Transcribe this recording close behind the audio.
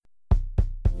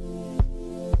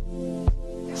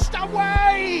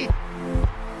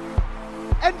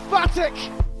Celtic.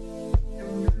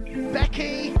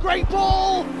 Becky, great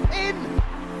ball in.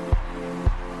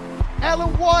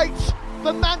 Ellen White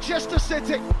for Manchester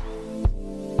City.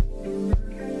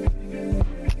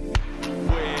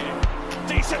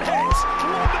 Decent hit,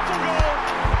 wonderful goal.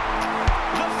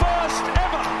 The first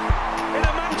ever in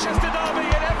a Manchester derby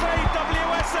in FA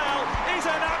WSL is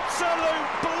an absolute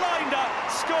blinder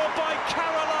scored by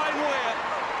Caroline Weir.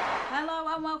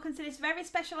 Hello and welcome to this very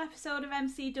special episode of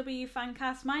MCW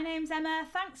Fancast. My name's Emma,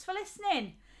 thanks for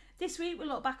listening. This week we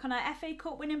look back on our FA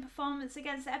Cup winning performance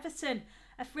against Everton,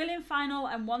 a thrilling final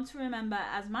and one to remember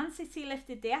as Man City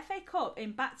lifted the FA Cup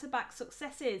in back-to-back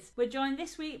successes. We're joined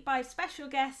this week by special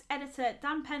guest editor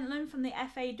Dan Pentland from the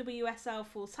FAWSL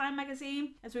Full Time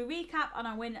magazine as we recap on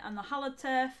our win on the Hollowed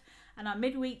Turf and our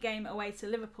midweek game away to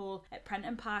Liverpool at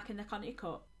Prenton Park in the Conti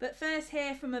Cup. But first,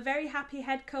 hear from a very happy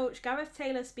head coach Gareth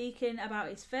Taylor speaking about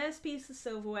his first piece of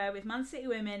silverware with Man City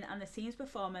women and the team's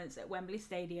performance at Wembley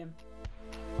Stadium.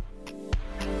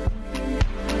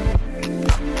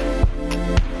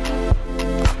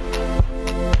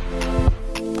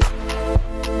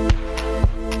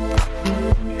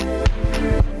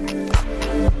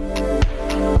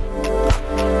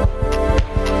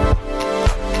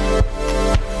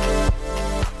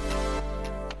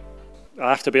 I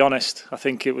have to be honest, I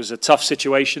think it was a tough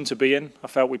situation to be in. I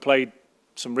felt we played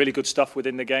some really good stuff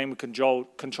within the game. We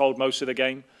controlled most of the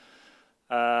game.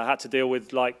 Had to deal with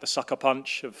the sucker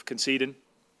punch of conceding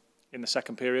in the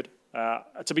second period.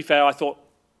 To be fair, I thought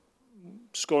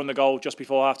scoring the goal just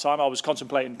before half-time, I was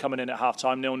contemplating coming in at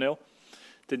half-time 0-0.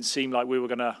 Didn't seem like we were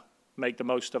going to make the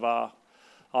most of our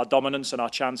dominance and our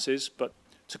chances, but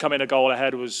to come in a goal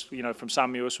ahead was, from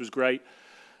Sam Mewis was great.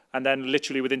 And then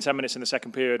literally within 10 minutes in the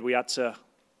second period, we had to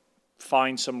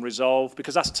find some resolve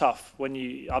because that's tough.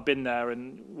 I've been there,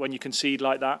 and when you concede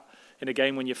like that in a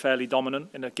game when you're fairly dominant,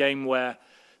 in a game where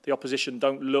the opposition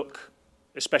don't look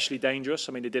especially dangerous.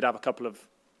 I mean, they did have a couple of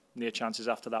near chances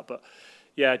after that, but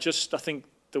yeah, just I think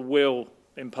the will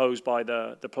imposed by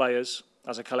the players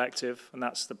as a collective, and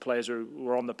that's the players who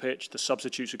were on the pitch, the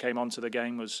substitutes who came onto the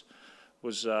game was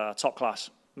top class.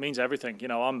 It means everything.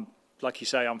 I'm like you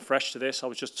say, I'm fresh to this. I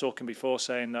was just talking before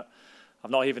saying that I've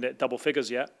not even hit double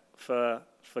figures yet for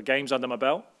games under my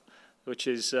belt, which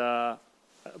is. But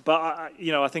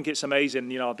I think it's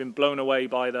amazing. I've been blown away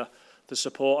by the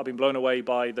support. I've been blown away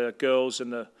by the girls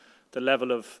and the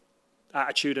level of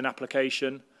attitude and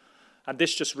application, and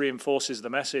this just reinforces the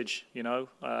message.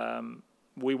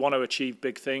 We want to achieve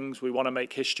big things. We want to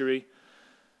make history.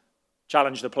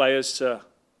 Challenge the players to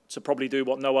probably do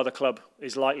what no other club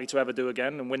is likely to ever do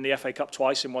again and win the FA Cup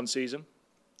twice in one season.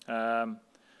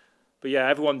 But yeah,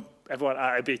 everyone,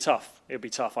 it'd be tough. It'd be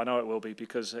tough. I know it will be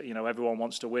because everyone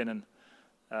wants to win, and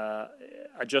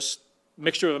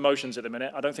mixture of emotions at the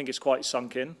minute. I don't think it's quite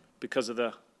sunk in because of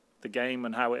the game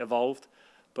and how it evolved.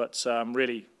 But I'm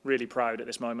really, really proud at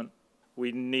this moment.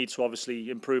 We need to obviously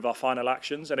improve our final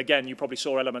actions, and again, you probably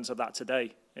saw elements of that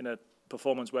today in a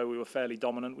performance where we were fairly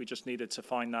dominant. We just needed to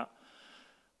find that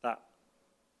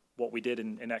what we did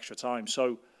in extra time.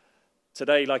 So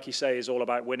today, like you say, is all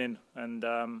about winning,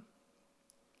 and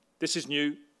this is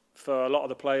new for a lot of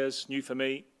the players, new for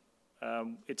me.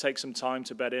 It takes some time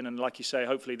to bed in, and like you say,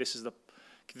 hopefully this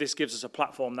gives us a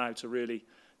platform now to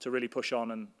really push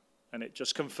on, and it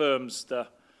just confirms the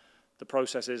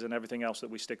processes and everything else that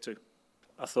we stick to.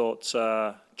 I thought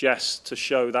Jess, to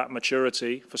show that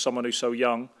maturity for someone who's so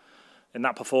young in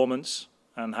that performance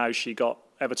and how she got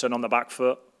Everton on the back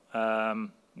foot.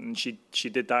 And she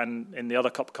did that in the other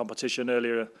cup competition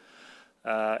earlier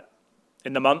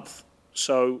in the month.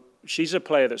 So she's a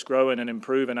player that's growing and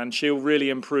improving, and she'll really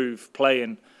improve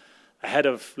playing ahead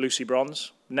of Lucy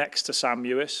Bronze, next to Sam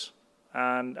Mewis,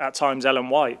 and at times Ellen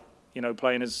White,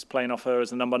 playing off her as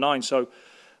the number 9. So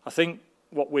I think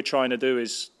what we're trying to do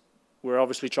is we're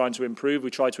obviously trying to improve. We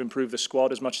try to improve the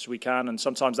squad as much as we can, and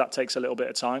sometimes that takes a little bit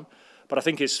of time. But I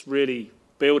think it's really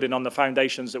building on the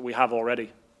foundations that we have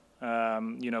already.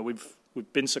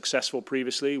 We've been successful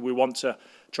previously. We want to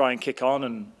try and kick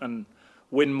on and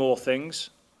win more things.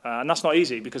 And that's not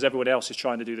easy because everyone else is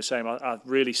trying to do the same. I've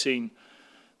really seen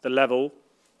the level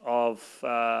of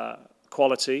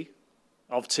quality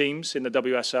of teams in the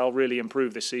WSL really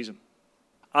improve this season.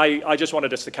 I just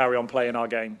wanted us to carry on playing our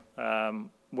game.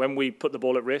 When we put the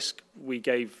ball at risk, we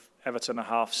gave Everton a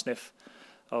half sniff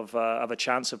of a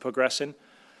chance of progressing.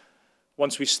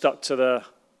 Once we stuck to the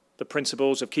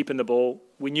principles of keeping the ball,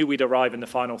 we knew we'd arrive in the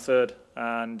final third.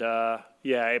 And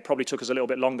it probably took us a little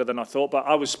bit longer than I thought, but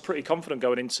I was pretty confident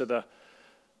going into the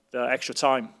extra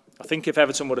time. I think if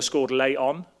Everton would have scored late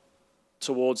on,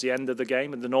 towards the end of the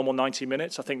game in the normal 90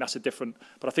 minutes. I think that's a different,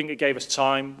 but I think it gave us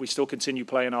time. We still continue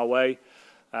playing our way.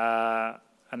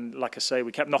 And like I say,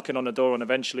 we kept knocking on the door and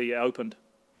eventually it opened.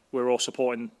 We're all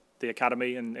supporting the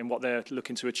academy and what they're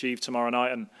looking to achieve tomorrow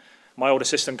night. And my old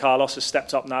assistant Carlos has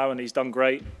stepped up now and he's done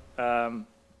great.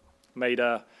 Made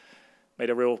a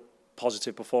real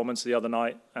positive performance the other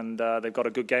night, and they've got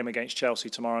a good game against Chelsea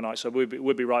tomorrow night. So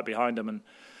we'll be right behind them. And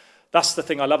that's the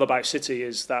thing I love about City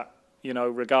is that, you know,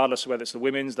 regardless of whether it's the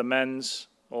women's, the men's,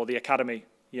 or the academy,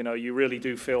 you know, you really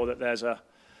do feel that there's a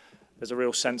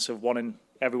real sense of wanting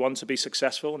everyone to be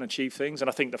successful and achieve things. And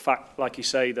I think the fact, like you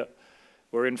say, that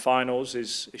we're in finals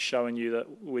is showing you that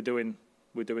we're doing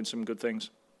some good things.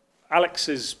 Alex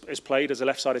has played as a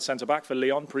left-sided centre-back for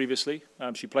Lyon previously.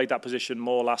 She played that position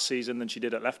more last season than she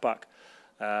did at left-back.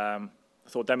 I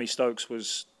thought Demi Stokes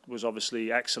was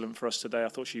obviously excellent for us today. I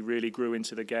thought she really grew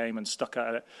into the game and stuck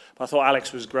at it. But I thought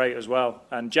Alex was great as well.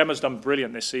 And Gemma's done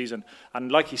brilliant this season.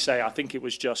 And like you say, I think it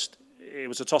was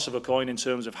a toss of a coin in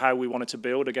terms of how we wanted to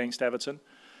build against Everton.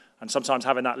 And sometimes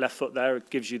having that left foot there, it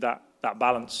gives you that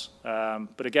balance.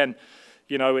 But again,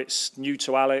 you know, it's new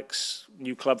to Alex,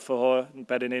 new club for her,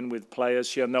 bedding in with players.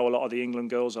 She'll know a lot of the England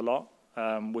girls a lot,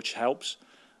 which helps.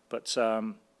 But,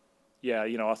 yeah,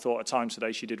 you know, I thought at times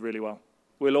today she did really well.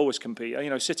 We'll always compete. You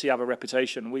know, City have a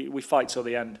reputation. We fight till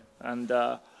the end. And,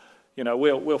 you know,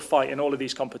 we'll fight in all of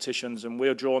these competitions and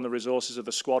we'll draw on the resources of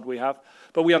the squad we have.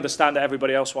 But we understand that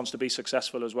everybody else wants to be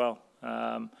successful as well.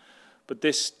 But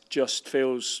this just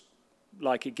feels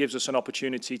like it gives us an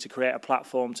opportunity to create a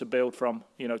platform to build from,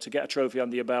 you know, to get a trophy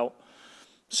under your belt.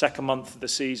 Second month of the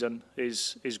season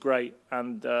is great,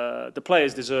 and the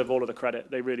players deserve all of the credit.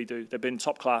 They really do. They've been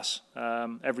top class,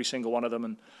 every single one of them,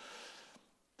 and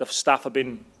the staff have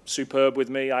been superb with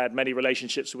me. I had many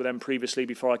relationships with them previously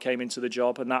before I came into the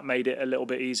job, and that made it a little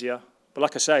bit easier. But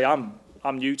like I say, I'm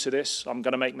new to this. I'm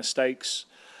going to make mistakes.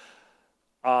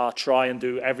 I'll try and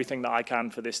do everything that I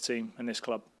can for this team and this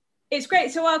club. It's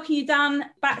great to welcome you, Dan,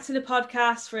 back to the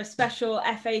podcast for a special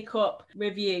FA Cup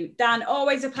review. Dan,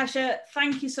 always a pleasure.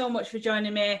 Thank you so much for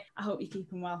joining me. I hope you're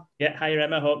keeping well. Yeah, hi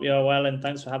Emma. Hope you're well and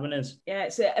thanks for having us. Yeah,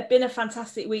 it's been a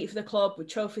fantastic week for the club with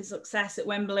trophy success at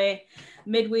Wembley,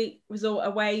 midweek result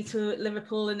away to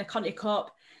Liverpool in the Conti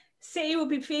Cup. City will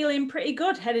be feeling pretty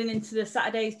good heading into the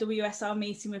Saturday's WSL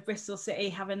meeting with Bristol City,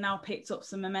 having now picked up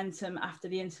some momentum after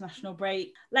the international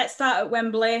break. Let's start at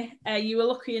Wembley. You were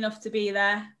lucky enough to be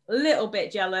there. A little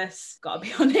bit jealous, got to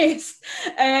be honest.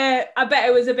 I bet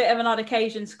it was a bit of an odd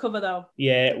occasion to cover, though.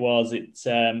 Yeah, it was. It's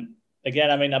again,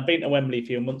 I mean, I've been to Wembley a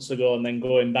few months ago and then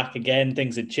going back again,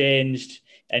 things had changed,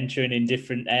 entering in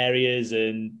different areas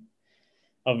and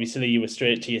obviously, you were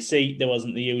straight to your seat. There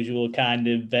wasn't the usual kind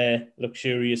of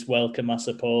luxurious welcome, I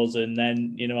suppose. And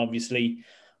then, you know, obviously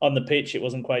on the pitch, it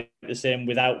wasn't quite the same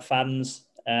without fans.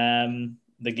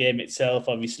 The game itself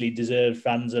obviously deserved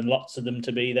fans and lots of them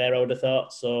to be there, I would have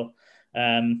thought. So,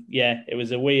 yeah, it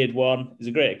was a weird one. It was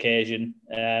a great occasion.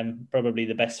 Probably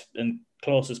the best and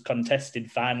closest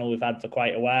contested final we've had for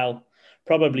quite a while.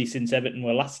 Probably since Everton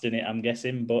were last in it, I'm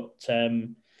guessing. But,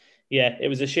 yeah, it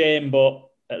was a shame, but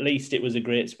at least it was a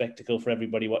great spectacle for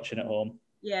everybody watching at home.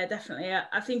 Yeah, definitely.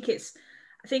 I think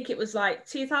it was like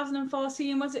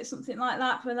 2014, was it, something like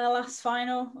that, for their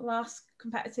last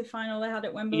competitive final they had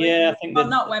at Wembley? Yeah, I think. Well,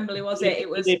 not Wembley, was it? It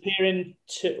was. Did they appear in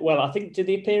two? Well, I think did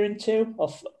they appear in two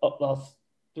or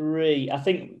three? I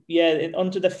think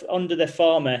under the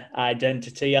former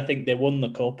identity, I think they won the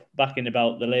cup back in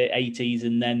about the late 80s,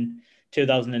 and then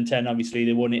 2010, obviously,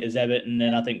 they won it as Everton,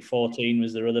 and I think 14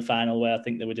 was their other final where I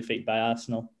think they were defeated by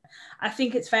Arsenal. I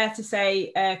think it's fair to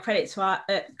say credit to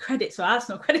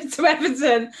Arsenal, credit to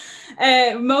Everton.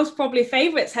 Most probably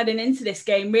favourites heading into this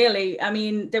game, really. I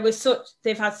mean,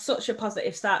 they've had such a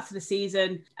positive start to the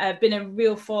season, been a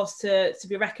real force to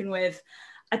be reckoned with.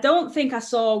 I don't think I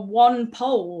saw one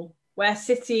poll where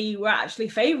City were actually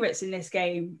favourites in this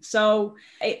game. So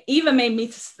it even made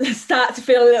me start to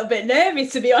feel a little bit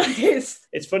nervous, to be honest.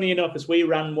 It's funny enough, because we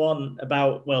ran one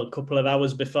about, a couple of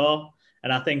hours before.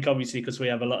 And I think obviously because we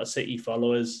have a lot of City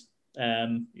followers,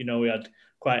 you know, we had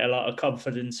quite a lot of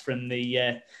confidence from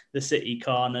the City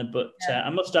corner. But I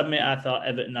must admit, I thought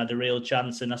Everton had a real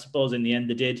chance. And I suppose in the end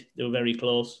they did. They were very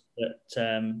close. But,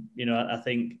 you know,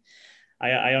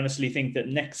 I honestly think that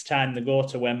next time they go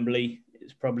to Wembley,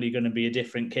 it's probably going to be a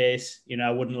different case. You know, I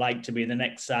wouldn't like to be the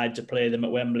next side to play them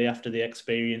at Wembley after the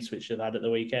experience which they've had at the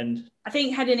weekend. I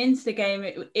think heading into the game,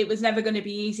 it was never going to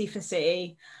be easy for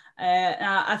City.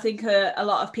 I think a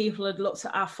lot of people had looked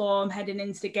at our form heading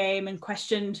into the game and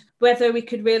questioned whether we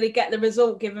could really get the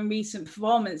result given recent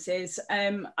performances.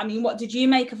 I mean, what did you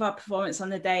make of our performance on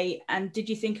the day? And did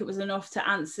you think it was enough to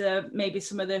answer maybe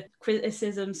some of the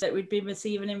criticisms that we'd been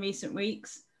receiving in recent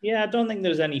weeks? Yeah, I don't think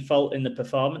there was any fault in the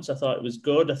performance. I thought it was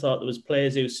good. I thought there was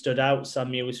players who stood out.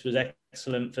 Sam Mewis was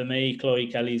excellent for me. Chloe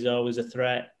Kelly's always a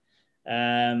threat.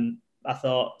 I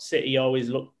thought City always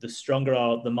looked the stronger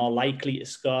or the more likely to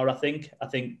score, I think. I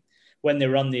think when they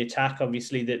were on the attack,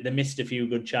 obviously, they missed a few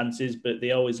good chances, but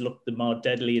they always looked the more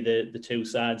deadly, the two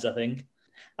sides, I think.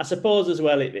 I suppose as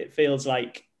well, it feels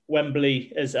like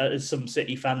Wembley, as some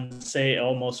City fans say, it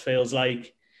almost feels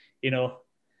like,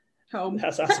 home. I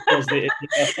suppose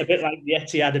a bit like the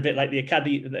Etihad, a bit like the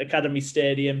Academy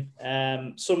Stadium.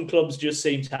 Some clubs just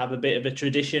seem to have a bit of a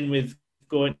tradition with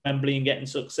going to Wembley and getting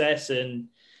success, and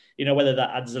whether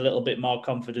that adds a little bit more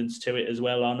confidence to it as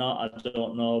well or not, I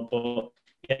don't know. But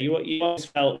yeah, you always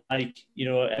felt like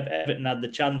Everton had the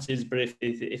chances, but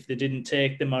if they didn't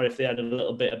take them, or if they had a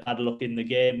little bit of bad luck in the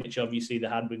game, which obviously they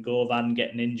had with Govan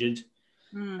getting injured.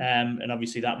 And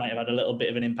obviously that might have had a little bit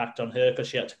of an impact on her because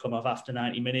she had to come off after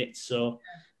 90 minutes. So,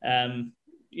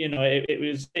 it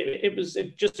was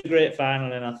just a great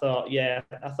final, and I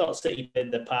thought City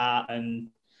played their part, and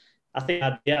I think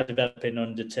they are developing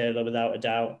under Taylor without a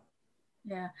doubt.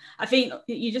 Yeah, I think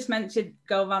you just mentioned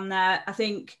Govan there. I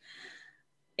think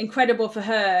incredible for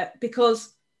her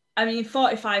because,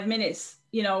 45 minutes,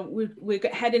 we're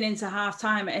heading into half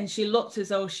time and she looked as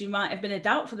though she might have been a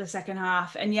doubt for the second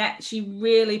half, and yet she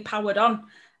really powered on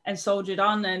and soldiered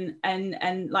on,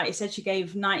 and like you said, she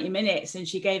gave 90 minutes and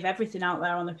she gave everything out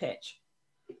there on the pitch.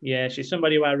 Yeah, she's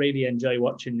somebody who I really enjoy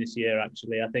watching this year,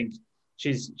 actually. I think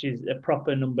she's a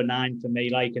proper number 9 for me,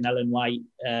 like an Ellen White.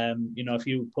 If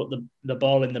you put the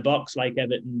ball in the box like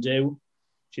Everton do,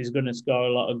 she's going to score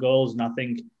a lot of goals. And I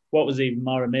think what was even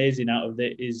more amazing out of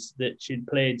it is that she'd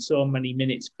played so many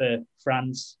minutes for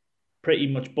France, pretty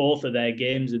much both of their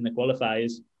games in the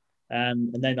qualifiers.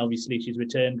 And then obviously she's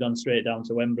returned, gone straight down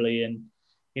to Wembley, and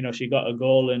she got a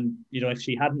goal. And if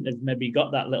she hadn't have maybe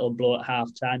got that little blow at half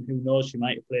time, who knows, she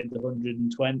might have played the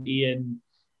 120, and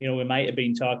we might have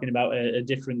been talking about a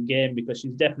different game, because she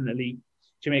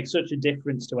makes such a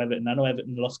difference to Everton. I know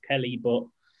Everton lost Kelly, but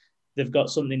they've got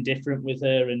something different with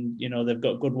her, and they've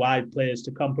got good wide players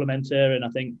to complement her. And I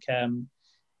think,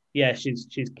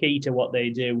 she's key to what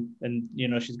they do, and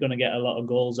she's going to get a lot of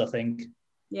goals, I think.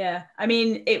 Yeah,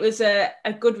 it was a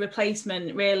good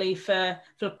replacement really for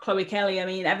Chloe Kelly.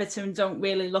 Everton don't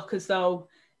really look as though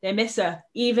they miss her,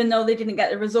 even though they didn't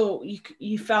get the result.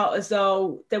 You felt as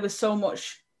though there was so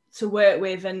much to work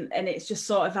with, and it's just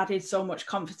sort of added so much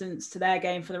confidence to their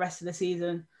game for the rest of the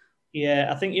season. Yeah,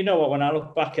 I think, when I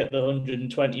look back at the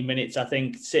 120 minutes, I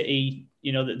think City,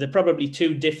 they're probably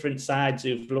two different sides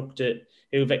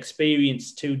who've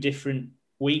experienced two different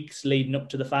weeks leading up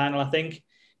to the final, I think.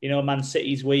 Man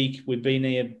City's week, we've been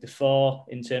here before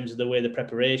in terms of the way the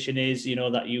preparation is,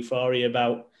 that euphoria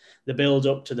about the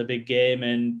build-up to the big game,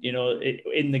 and,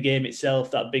 in the game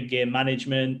itself, that big game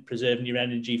management, preserving your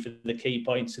energy for the key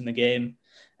points in the game.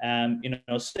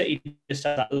 City just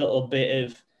had that little bit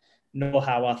of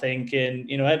know-how, I think, and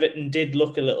Everton did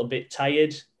look a little bit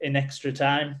tired in extra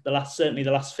time. Certainly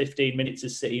the last 15 minutes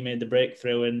as City made the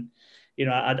breakthrough, and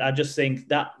I just think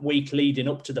that week leading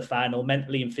up to the final,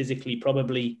 mentally and physically,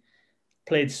 probably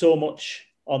played so much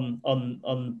on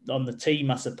the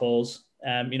team, I suppose.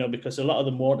 Because a lot of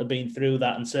them won't have been through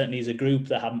that, and certainly as a group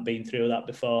that haven't been through that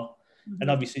before. Mm-hmm.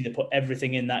 And obviously they put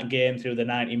everything in that game through the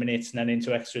 90 minutes and then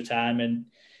into extra time, and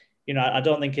I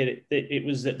don't think it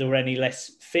was that they were any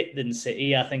less fit than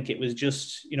City. I think it was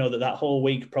just, that whole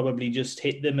week probably just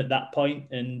hit them at that point.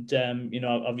 And,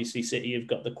 obviously City have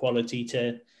got the quality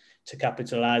to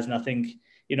capitalise. And I think,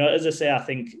 as I say, I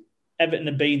think Everton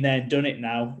have been there and done it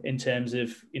now in terms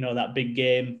of, that big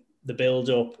game, the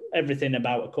build-up, everything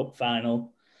about a cup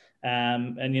final.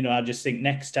 I just think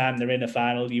next time they're in a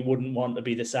final, you wouldn't want to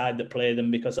be the side that play them,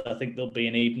 because I think they'll be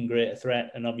an even greater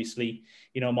threat. And obviously,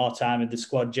 more time with the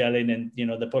squad gelling, and,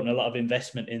 they're putting a lot of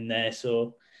investment in there.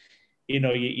 So,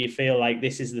 you feel like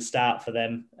this is the start for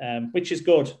them, which is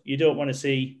good. You don't want to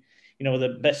see,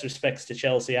 the best respects to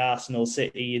Chelsea, Arsenal,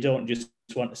 City. You don't just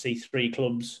want to see three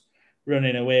clubs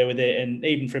running away with it. And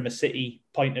even from a City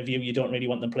point of view, you don't really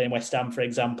want them playing West Ham, for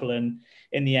example, and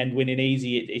in the end winning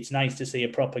easy. It's nice to see a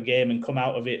proper game and come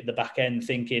out of it at the back end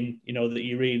thinking,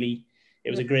 that it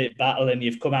was a great battle, and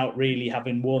you've come out really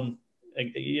having won a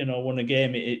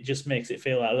game. It just makes it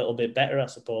feel a little bit better, I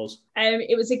suppose.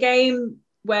 It was a game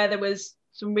where there was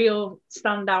some real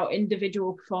standout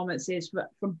individual performances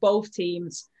from both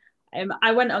teams.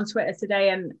 I went on Twitter today,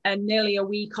 and nearly a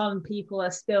week on, people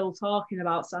are still talking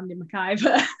about Sandy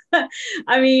McIver.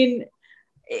 I mean,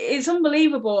 it's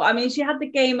unbelievable. I mean, she had the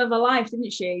game of her life,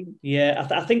 didn't she? Yeah,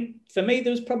 I think for me,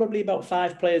 there was probably about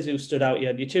 5 players who stood out. You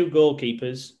had your 2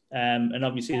 goalkeepers, and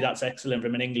obviously that's excellent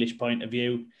from an English point of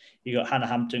view. You got Hannah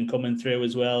Hampton coming through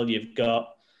as well. You've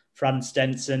got Fran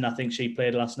Stenson. I think she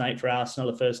played last night for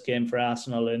Arsenal, the first game for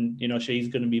Arsenal, and she's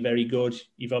going to be very good.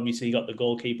 You've obviously got the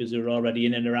goalkeepers who are already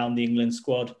in and around the England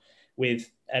squad with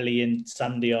Ellie and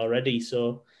Sandy already.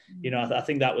 So, I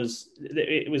think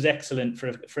it was excellent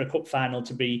for a cup final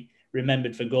to be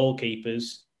remembered for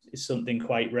goalkeepers. Is something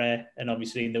quite rare, and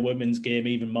obviously in the women's game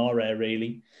even more rare,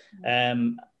 really.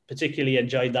 Particularly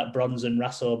enjoyed that Bronze and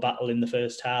Rasso battle in the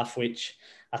first half, which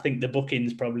I think the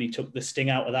bookings probably took the sting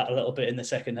out of that a little bit in the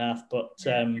second half. But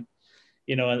and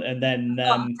then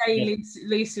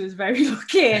Lucy was very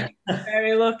lucky,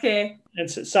 very lucky. And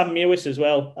Sam Mewis as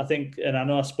well, I think. And I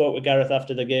know I spoke with Gareth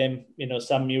after the game.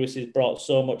 Sam Mewis has brought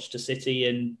so much to City,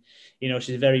 and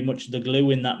she's very much the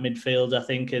glue in that midfield, I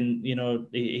think. And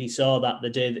he saw that the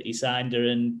day that he signed her,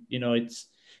 and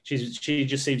she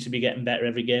just seems to be getting better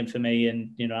every game for me.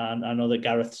 And I know that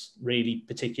Gareth's really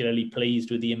particularly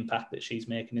pleased with the impact that she's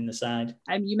making in the side.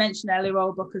 You mentioned Ellie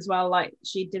Roebuck as well. Like,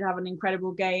 she did have an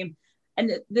incredible game,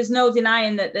 and there's no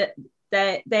denying that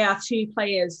they are 2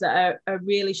 players that are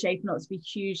really shaping up to be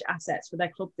huge assets for their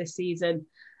club this season,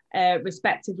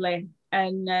 respectively.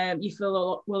 And you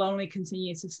feel will only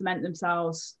continue to cement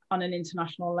themselves on an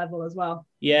international level as well.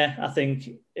 Yeah, I think,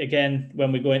 again,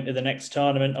 when we go into the next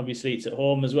tournament, obviously it's at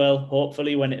home as well.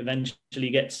 Hopefully, when it eventually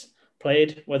gets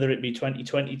played, whether it be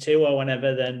 2022 or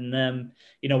whenever, then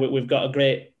we've got a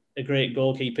great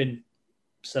goalkeeping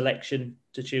selection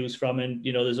to choose from, and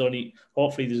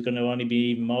hopefully there's going to only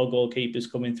be even more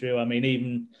goalkeepers coming through. I mean,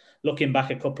 even looking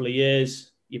back a couple of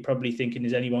years, you're probably thinking,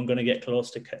 is anyone going to get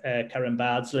close to Karen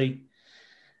Bardsley?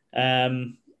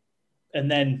 And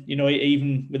then,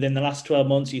 even within the last 12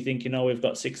 months, you think, we've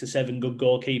got 6 or 7 good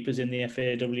goalkeepers in the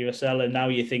FAWSL. And now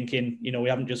you're thinking, we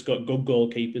haven't just got good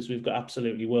goalkeepers, we've got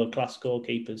absolutely world-class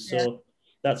goalkeepers. Yeah. So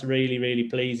that's really, really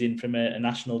pleasing from a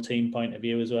national team point of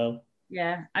view as well.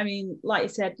 Yeah, I mean, like you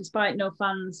said, despite no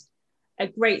fans, a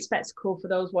great spectacle for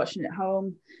those watching at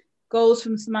home. Goals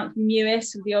from Samantha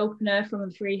Mewis with the opener from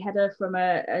a free header from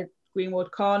a Greenwood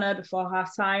corner before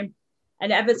half-time.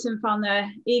 And Everton found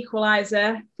their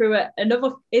equaliser through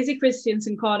another Izzy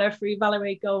Christiansen corner through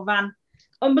Valerie Govan.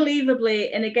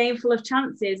 Unbelievably, in a game full of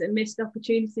chances and missed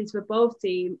opportunities for both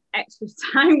teams, extra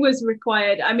time was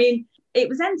required. I mean, it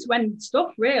was end-to-end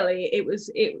stuff, really.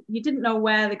 You didn't know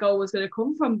where the goal was going to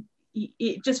come from.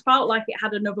 It just felt like it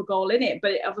had another goal in it,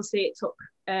 but obviously it took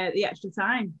the extra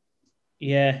time.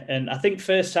 Yeah, and I think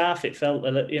first half it felt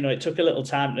it took a little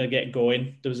time to get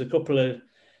going. There was a couple of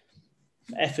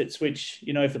efforts which,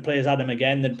 if the players had them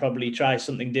again, they'd probably try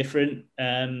something different.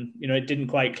 It didn't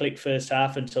quite click first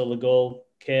half until the goal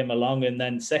came along, and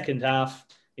then second half,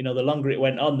 the longer it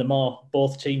went on, the more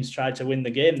both teams tried to win the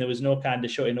game. There was no kind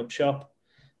of shutting up shop.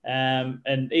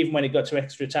 And even when it got to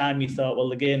extra time, you thought, well,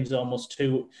 the game's almost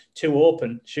too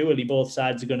open. Surely both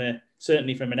sides are going to,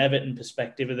 certainly from an Everton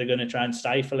perspective, they're going to try and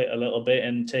stifle it a little bit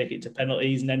and take it to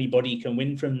penalties, and anybody can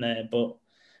win from there. But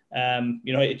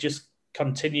it just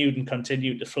continued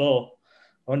to flow,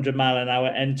 100 mile an hour,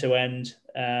 end to end.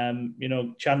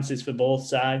 Chances for both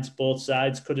sides. Both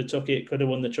sides could have took it, could have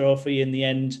won the trophy in the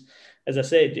end. As I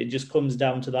said, it just comes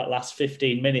down to that last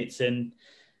 15 minutes, and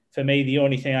for me, the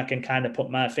only thing I can kind of put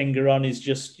my finger on is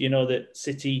just, that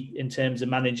City, in terms of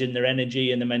managing their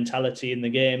energy and the mentality in the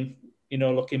game,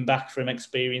 looking back from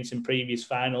experience in previous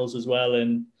finals as well,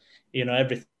 and,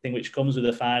 everything which comes with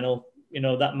a final,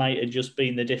 that might have just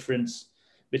been the difference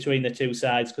between the two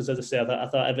sides. Because as I say, I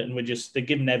thought Everton were they're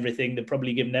giving everything. They're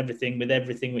probably giving everything with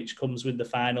everything which comes with the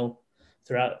final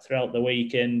throughout the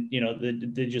week. And,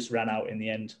 they just ran out in the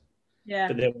end. Yeah.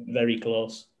 But they were very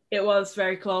close. It was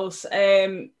very close.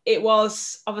 It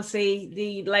was obviously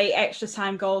the late extra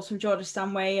time goals from Georgia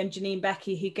Stanway and Janine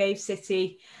Becky who gave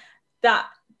City that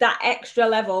extra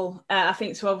level, I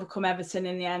think, to overcome Everton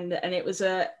in the end. And it was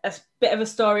a bit of a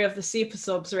story of the super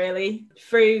subs, really,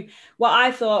 through what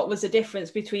I thought was a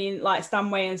difference between like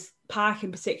Stanway and Park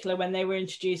in particular when they were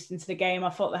introduced into the game. I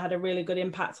thought they had a really good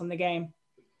impact on the game.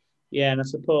 Yeah, and I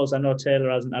suppose I know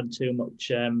Taylor hasn't had too much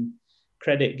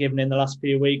credit given in the last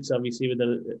few weeks, obviously with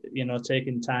the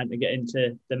taking time to get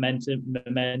into the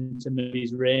momentum of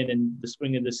his reign and the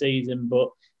swing of the season, but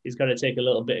he's got to take a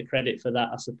little bit of credit for that,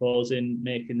 I suppose, in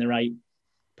putting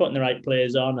the right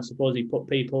players on. I suppose he put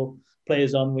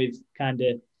players on with kind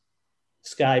of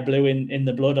sky blue in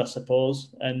the blood, I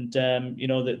suppose. And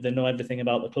they know everything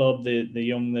about the club. They're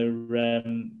young. They're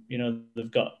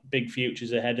they've got big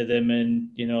futures ahead of them, and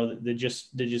they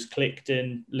just clicked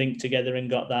and linked together and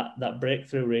got that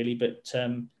breakthrough really. But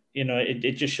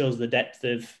it just shows the depth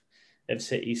of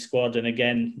City's squad. And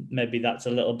again, maybe that's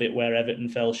a little bit where Everton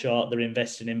fell short. They're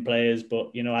investing in players,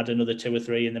 but add another 2 or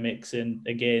 3 in the mix, and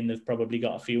again they've probably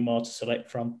got a few more to select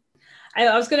from.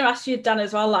 I was going to ask you, Dan,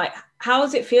 as well, like, how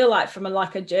does it feel like from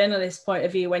a journalist point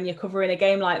of view when you're covering a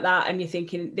game like that and you're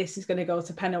thinking this is going to go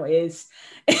to penalties?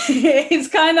 It's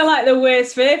kind of like the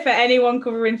worst fear for anyone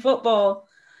covering football.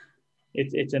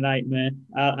 It's a nightmare.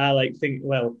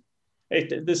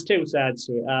 There's 2 sides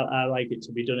to it. I like it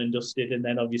to be done and dusted, and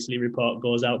then obviously report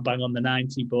goes out bang on the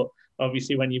 90. But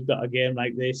obviously when you've got a game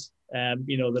like this, they're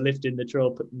lifting the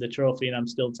trophy and I'm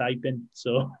still typing.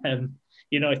 So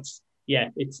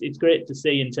it's great to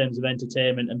see in terms of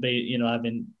entertainment and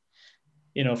having,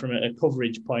 from a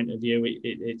coverage point of view,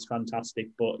 it's fantastic.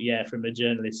 But from a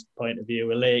journalist point of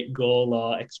view, a late goal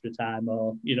or extra time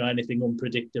or, anything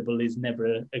unpredictable is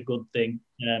never a good thing.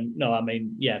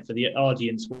 For the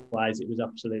audience wise, it was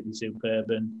absolutely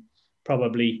superb and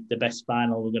probably the best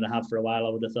final we're going to have for a while, I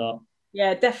would have thought.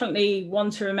 Yeah, definitely one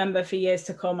to remember for years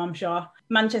to come, I'm sure.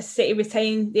 Manchester City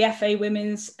retained the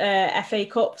FA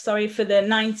Cup for the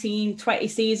 19-20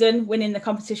 season, winning the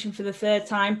competition for the 3rd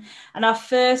time. And our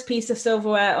first piece of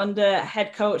silverware under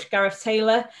head coach Gareth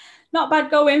Taylor. Not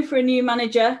bad going for a new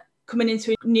manager coming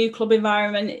into a new club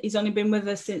environment. He's only been with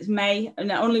us since May and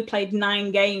only played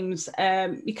 9 games.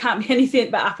 You can't be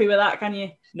anything but happy with that, can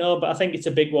you? No, but I think it's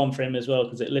a big one for him as well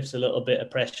because it lifts a little bit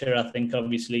of pressure. I think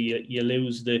obviously you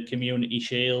lose the Community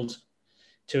Shield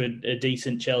to a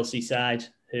decent Chelsea side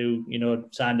who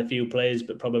signed a few players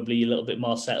but probably a little bit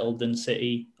more settled than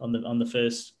City on the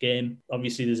first game.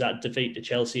 Obviously, there's that defeat to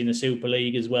Chelsea in the Super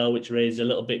League as well, which raised a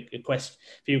little bit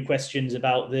few questions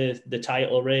about the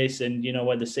title race and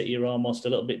whether City are almost a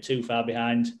little bit too far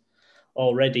behind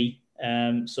already.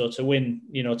 So to win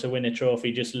a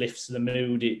trophy just lifts the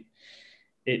mood.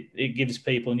 It gives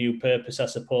people new purpose, I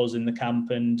suppose, in the camp.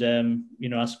 And,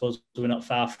 I suppose we're not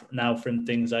far now from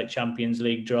things like Champions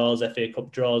League draws, FA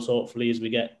Cup draws, hopefully, as we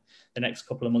get the next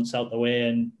couple of months out the way.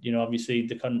 And, obviously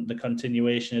the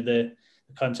continuation of the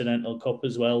Continental Cup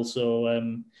as well. So,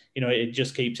 it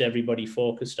just keeps everybody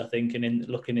focused, I think, and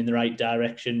looking in the right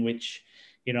direction, which,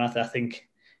 I think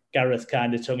Gareth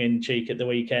kind of tongue-in-cheek at the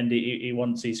weekend, he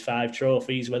wants his 5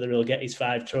 trophies. Whether he'll get his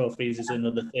 5 trophies is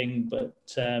another thing. But,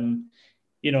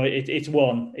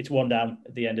 it's one down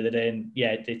at the end of the day, and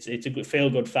it's a good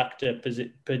feel-good factor,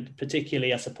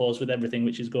 particularly I suppose with everything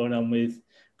which is going on with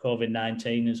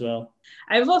COVID-19 as well.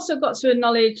 I've also got to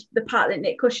acknowledge the part that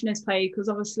Nick Cushion has played because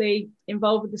obviously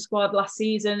involved with the squad last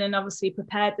season and obviously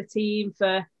prepared the team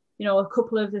for a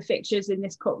couple of the fixtures in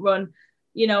this cup run.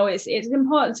 It's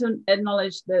important to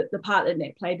acknowledge the part that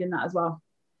Nick played in that as well.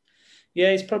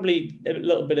 Yeah, he's probably a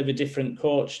little bit of a different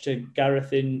coach to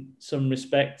Gareth in some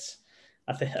respects.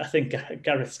 I think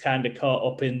Gareth's kind of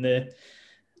caught up in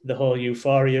the whole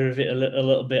euphoria of it a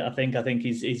little bit. I think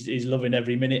he's loving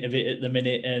every minute of it at the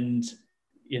minute, and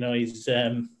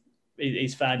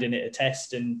he's finding it a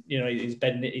test, and he's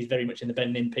very much in the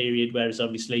bedding in period. Whereas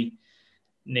obviously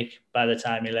Nick, by the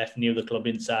time he left, knew the club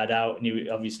inside out, and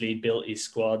obviously built his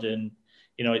squad, and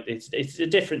it's a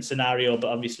different scenario.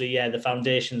 But obviously, the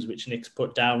foundations which Nick's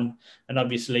put down, and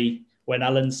obviously, when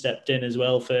Alan stepped in as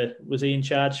well was he in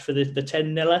charge for the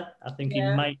 10-0? I think he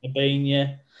might have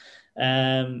been,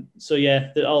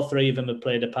 all 3 of them have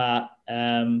played a part.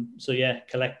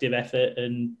 Collective effort,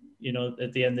 and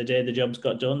at the end of the day, the job's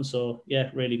got done. So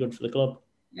really good for the club.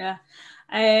 Yeah.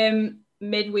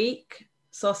 Midweek,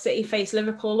 saw City face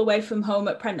Liverpool away from home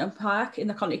at Prenton Park in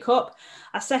the Conti Cup.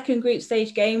 A second group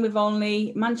stage game with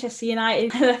only Manchester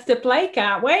United left to play.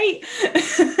 Can't wait.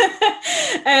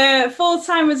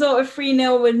 Full-time result of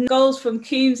 3-0 with goals from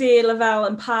Coombsy, Lavelle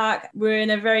and Park. We're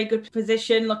in a very good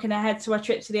position looking ahead to our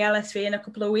trip to the LSV in a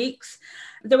couple of weeks.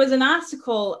 There was an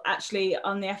article actually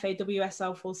on the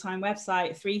FAWSL full-time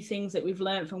website, 3 things that we've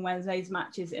learned from Wednesday's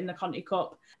matches in the Conti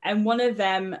Cup. And one of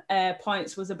them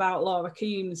points was about Laura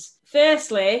Coombs.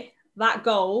 Firstly, that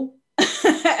goal,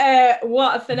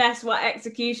 what a finesse, what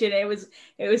execution. It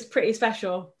was pretty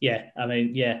special.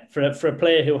 For a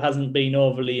player who hasn't been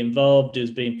overly involved, who's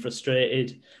been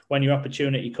frustrated, when your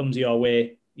opportunity comes your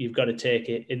way, you've got to take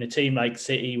it. In a team like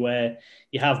City, where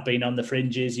you have been on the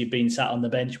fringes, you've been sat on the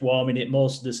bench warming it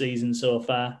most of the season so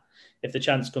far, if the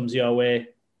chance comes your way,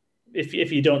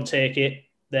 if you don't take it,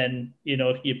 then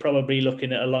you're probably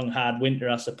looking at a long, hard winter,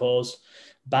 I suppose,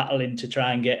 battling to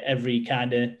try and get every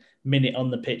kind of minute on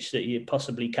the pitch that you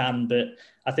possibly can. But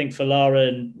I think for Laura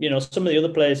and, you know, some of the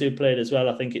other players who played as well,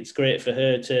 I think it's great for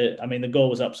her to, I mean, the goal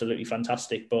was absolutely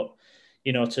fantastic, but,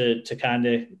 you know, to kind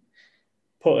of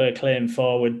put her claim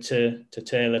forward to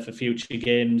Taylor for future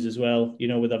games as well, you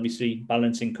know, with obviously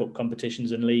balancing cup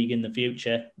competitions and league in the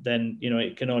future, then, you know,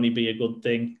 it can only be a good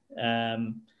thing.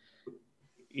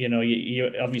 You know,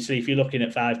 you obviously, if you're looking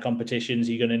at 5 competitions,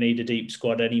 you're going to need a deep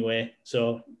squad anyway.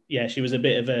 So yeah, she was a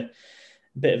bit of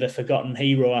a forgotten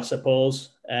hero, I suppose.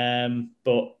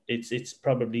 But it's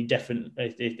probably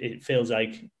definitely, it feels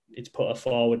like it's put her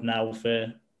forward now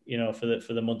for, you know, for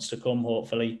the months to come,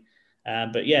 hopefully.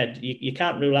 But yeah, you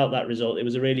can't rule out that result. It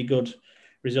was a really good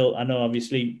result. I know,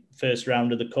 obviously, first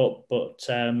round of the cup, but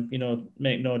you know,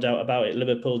 make no doubt about it,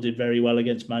 Liverpool did very well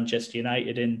against Manchester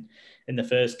United in the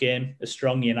first game. A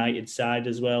strong United side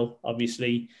as well.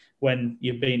 Obviously, when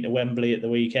you've been to Wembley at the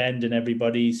weekend and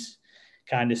everybody's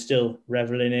kind of still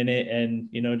reveling in it, and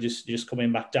you know, just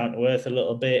coming back down to earth a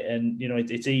little bit, and you know,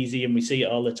 it's easy, and we see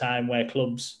it all the time where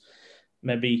clubs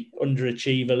maybe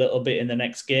underachieve a little bit in the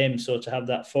next game. So to have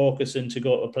that focus and to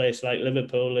go to a place like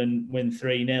Liverpool and win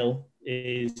 3-0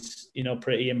 is, you know,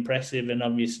 pretty impressive. And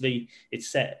obviously it's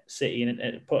set City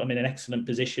and put them in an excellent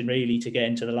position really to get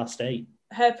into the last 8.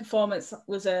 Her performance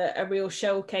was a real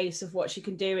showcase of what she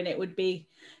can do, and it would be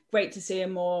great to see her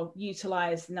more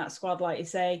utilised in that squad, like you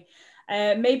say.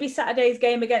 Maybe Saturday's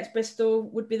game against Bristol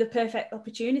would be the perfect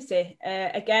opportunity.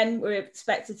 Again, we're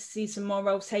expected to see some more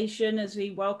rotation as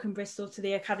we welcome Bristol to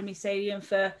the Academy Stadium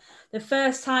for the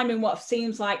first time in what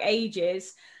seems like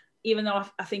ages, even though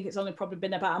I think it's only probably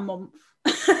been about a month,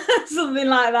 something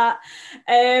like that.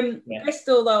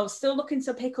 Bristol, though, still looking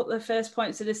to pick up their first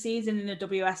points of the season in the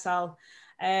WSL.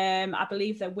 I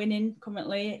believe they're winning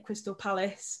currently at Crystal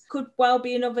Palace. Could well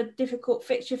be another difficult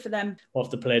fixture for them.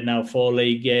 They've played now 4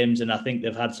 league games, and I think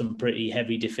they've had some pretty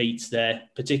heavy defeats there,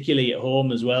 particularly at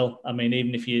home as well. I mean,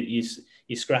 even if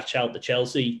you scratch out the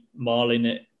Chelsea mauling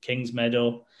at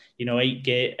Kingsmeadow, you know,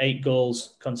 8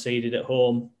 goals conceded at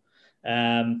home,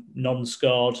 none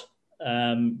scored.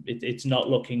 It's not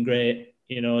looking great.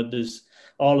 You know, there's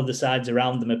all of the sides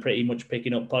around them are pretty much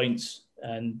picking up points,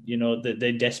 and you know that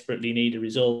they desperately need a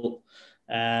result.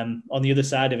 On the other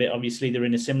side of it, obviously they're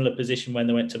in a similar position when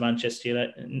they went to Manchester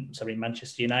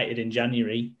United in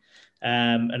January,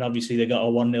 and obviously they got a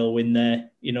 1-0 win there,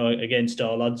 you know, against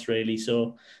all odds really.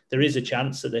 So there is a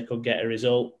chance that they could get a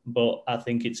result, but I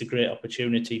think it's a great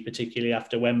opportunity, particularly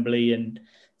after Wembley and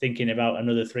thinking about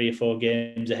another 3 or 4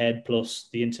 games ahead, plus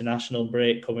the international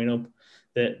break coming up.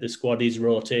 The squad is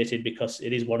rotated because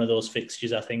it is one of those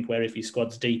fixtures, I think, where if your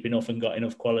squad's deep enough and got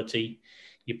enough quality,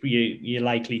 you're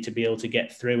likely to be able to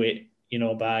get through it, you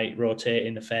know, by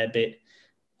rotating a fair bit.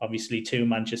 Obviously, 2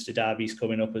 Manchester derbies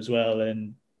coming up as well.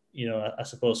 And, you know, I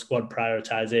suppose squad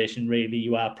prioritisation, really,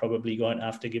 you are probably going to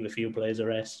have to give a few players a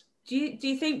rest. Do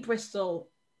you think Bristol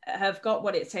have got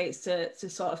what it takes to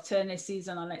sort of turn this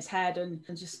season on its head and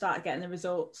just start getting the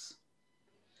results?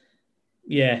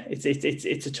 Yeah, it's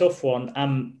a tough one.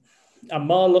 I'm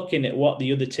more looking at what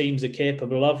the other teams are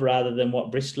capable of rather than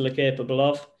what Bristol are capable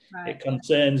of. Right. It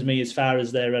concerns me as far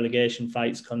as their relegation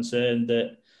fight's concerned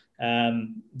that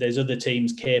there's other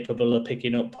teams capable of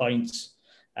picking up points.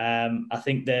 I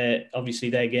think their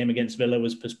game against Villa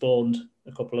was postponed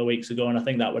a couple of weeks ago, and I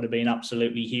think that would have been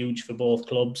absolutely huge for both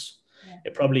clubs. Yeah.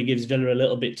 It probably gives Villa a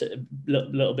little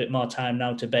bit more time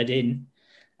now to bed in.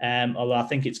 Although I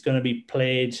think it's going to be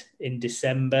played in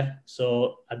December.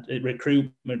 So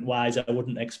recruitment-wise, I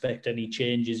wouldn't expect any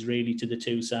changes really to the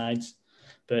 2 sides.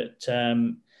 But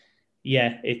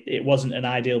it wasn't an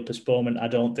ideal postponement, I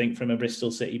don't think, from a Bristol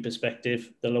City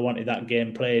perspective. They'll have wanted that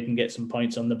game played and get some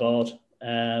points on the board.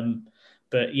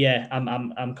 But yeah,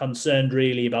 I'm concerned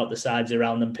really about the sides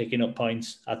around them picking up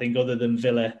points. I think other than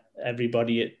Villa,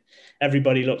 everybody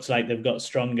looks like they've got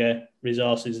stronger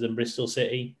resources than Bristol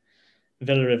City.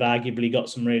 Villa have arguably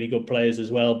got some really good players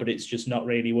as well, but it's just not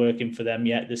really working for them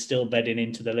yet. They're still bedding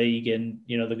into the league, and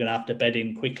you know they're going to have to bed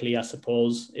in quickly, I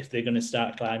suppose, if they're going to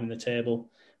start climbing the table.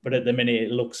 But at the minute,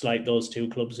 it looks like those 2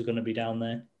 clubs are going to be down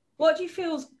there. What do you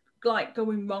feel like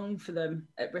going wrong for them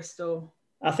at Bristol?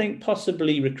 I think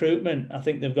possibly recruitment. I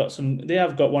think they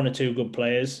have got 1 or 2 good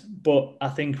players, but I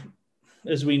think,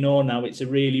 as we know now, it's a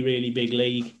really, really big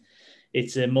league.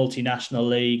 It's a multinational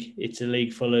league. It's a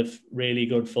league full of really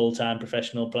good full-time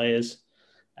professional players.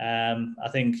 I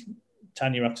think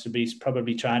Tanya Roxaby's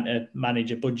probably trying to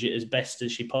manage a budget as best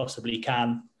as she possibly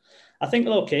can. I think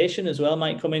location as well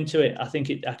might come into it.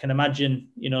 I can imagine,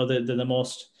 you know, they're the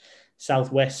most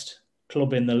southwest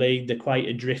club in the league. They're quite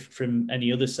adrift from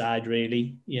any other side,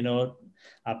 really. You know,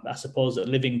 I suppose that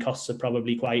living costs are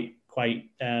probably quite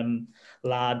quite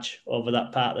large over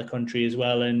that part of the country as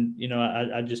well. And, you know,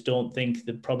 I just don't think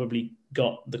they've probably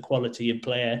got the quality of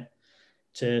player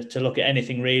to look at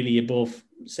anything really above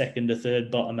second or third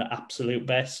bottom at absolute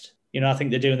best. You know, I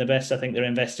think they're doing the best. I think they're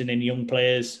investing in young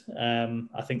players.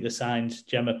 I think they signed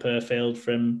Gemma Purfield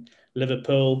from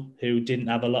Liverpool, who didn't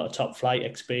have a lot of top flight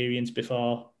experience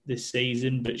before this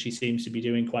season, but she seems to be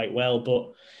doing quite well.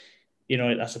 But, you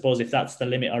know, I suppose if that's the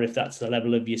limit or if that's the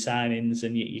level of your signings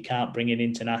and you can't bring in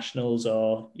internationals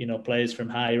or, you know, players from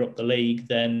higher up the league,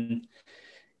 then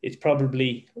it's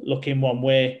probably looking one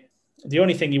way. The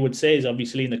only thing you would say is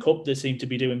obviously in the Cup, they seem to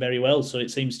be doing very well. So it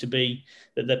seems to be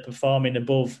that they're performing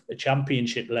above a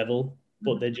championship level,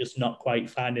 but they're just not quite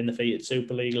finding the feet at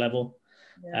Super League level.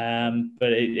 Yeah.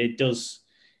 But it does,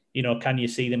 you know, can you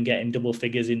see them getting double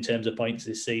figures in terms of points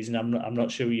this season? I'm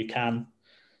not sure you can.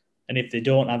 And if they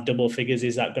don't have double figures,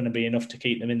 is that going to be enough to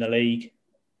keep them in the league?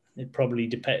 It probably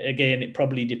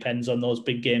depends on those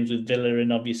big games with Villa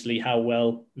and obviously how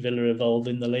well Villa evolve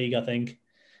in the league, I think.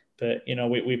 But, you know,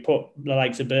 we put the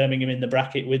likes of Birmingham in the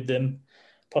bracket with them,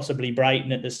 possibly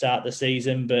Brighton at the start of the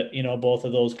season. But, you know, both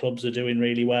of those clubs are doing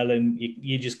really well and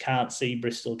you just can't see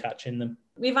Bristol catching them.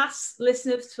 We've asked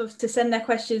listeners to send their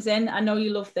questions in. I know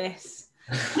you love this.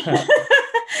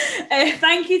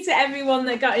 Thank you to everyone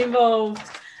that got involved.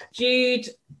 Jude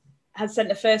has sent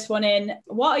the first one in.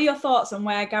 What are your thoughts on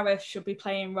where Gareth should be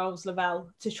playing Rose Lavelle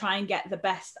to try and get the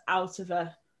best out of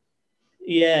her?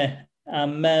 Yeah.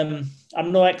 I'm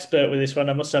no expert with this one.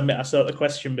 I must admit, I saw the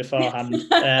question beforehand.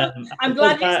 I'm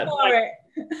glad you saw it.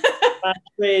 By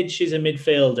trade, she's a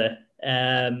midfielder.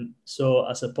 So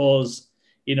I suppose,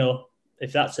 you know,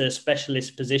 if that's her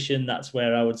specialist position, that's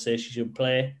where I would say she should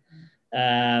play.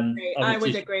 I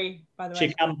would agree, by the way.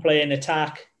 She can play in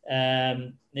attack.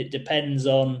 It depends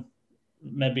on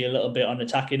maybe a little bit on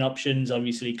attacking options.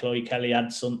 Obviously, Chloe Kelly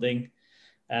adds something.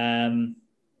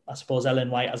 I suppose Ellen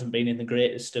White hasn't been in the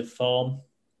greatest of form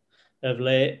of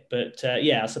late, but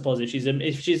I suppose if she's a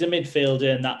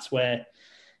midfielder and that's where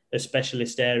a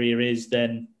specialist area is,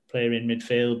 then play her in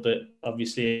midfield. But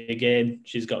obviously, again,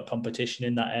 she's got competition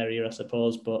in that area, I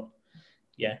suppose. But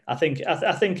yeah, I think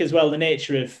as well the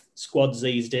nature of squads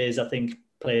these days, I think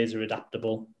players are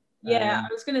adaptable. Yeah,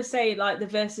 I was going to say like the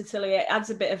versatility, it adds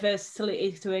a bit of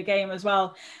versatility to a game as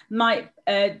well. Might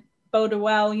bode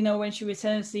well, you know, when she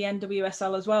returns to the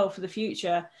NWSL as well for the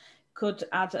future, could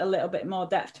add a little bit more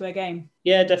depth to a game.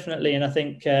 Yeah, definitely. And I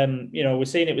think, you know, we're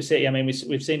seeing it with City. I mean,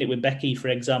 we've seen it with Becky, for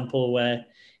example, where,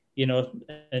 you know,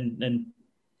 and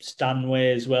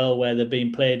Stanway as well, where they're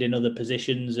being played in other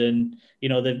positions and, you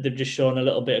know, they've just shown a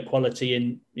little bit of quality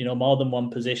in, you know, more than one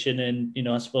position. And, you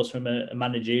know, I suppose from a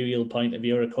managerial point of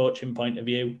view or a coaching point of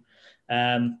view,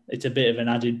 it's a bit of an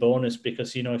added bonus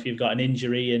because, you know, if you've got an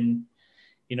injury and,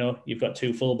 you know, you've got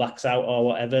two fullbacks out or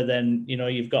whatever, then, you know,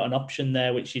 you've got an option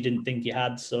there which you didn't think you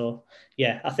had. So,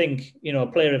 yeah, I think, you know,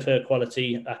 a player of her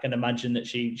quality, I can imagine that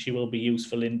she will be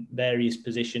useful in various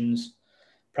positions.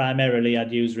 Primarily,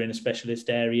 I'd use her in a specialist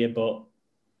area, but,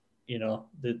 you know,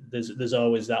 there's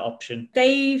always that option.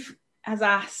 Dave has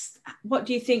asked, what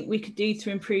do you think we could do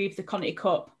to improve the Conti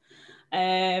Cup?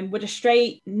 Would a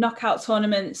straight knockout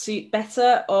tournament suit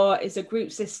better, or is a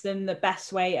group system the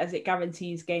best way as it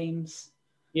guarantees games?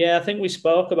 Yeah, I think we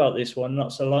spoke about this one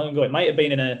not so long ago. It might have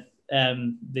been in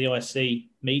the OSC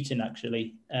meeting,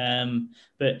 actually.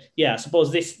 But yeah, I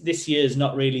suppose this year is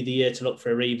not really the year to look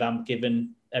for a revamp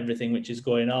given everything which is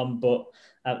going on. But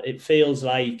it feels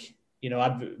like, you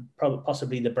know,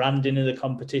 possibly the branding of the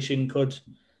competition could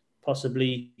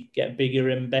possibly get bigger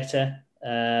and better.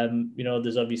 You know,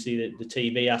 there's obviously the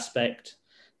TV aspect,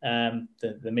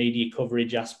 the media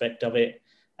coverage aspect of it.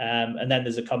 And then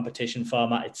there's a competition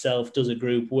format itself. Does a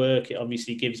group work? It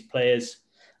obviously gives players.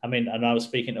 I mean, and I was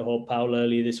speaking to Hope Powell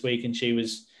earlier this week, and she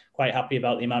was quite happy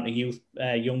about the amount of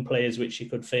young players which she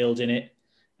could field in it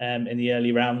in the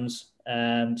early rounds.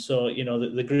 So, you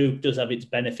know, the group does have its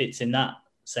benefits in that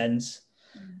sense.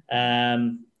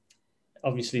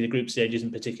 Obviously, the group stage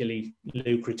isn't particularly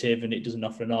lucrative and it doesn't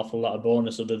offer an awful lot of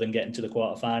bonus other than getting to the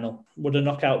quarterfinal. Would a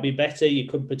knockout be better? You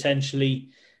could potentially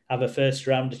have a first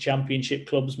round of championship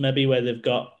clubs, maybe where they've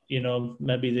got, you know,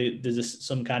 maybe there's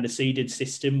some kind of seeded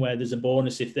system where there's a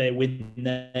bonus if they win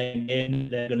their game.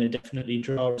 They're going to definitely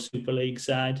draw a Super League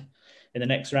side in the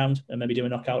next round and maybe do a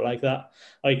knockout like that.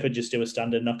 Or you could just do a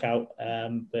standard knockout.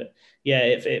 But yeah,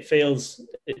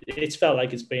 it's felt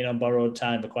like it's been on borrowed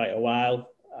time for quite a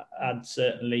while. I'd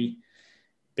certainly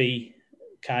be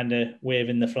kind of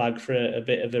waving the flag for a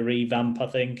bit of a revamp, I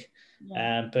think.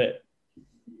 Yeah. But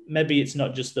maybe it's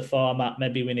not just the format.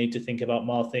 Maybe we need to think about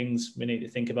more things. We need to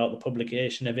think about the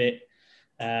publication of it.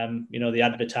 The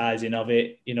advertising of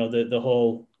it, the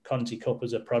whole Conti Cup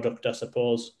as a product, I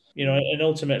suppose. And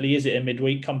ultimately, is it a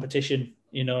midweek competition?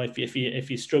 If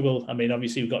you struggle, I mean,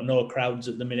 obviously we've got no crowds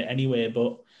at the minute anyway,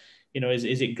 but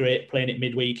is it great playing it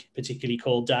midweek, particularly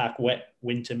cold, dark, wet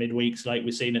winter midweeks like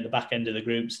we're seeing at the back end of the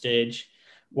group stage?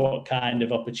 What kind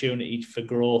of opportunity for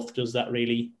growth does that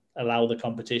really allow the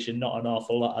competition? Not an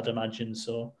awful lot, I'd imagine.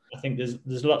 So I think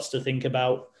there's lots to think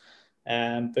about.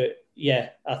 But yeah,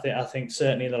 I think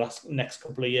certainly in the next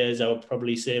couple of years, I would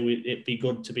probably say it'd be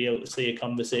good to be able to see a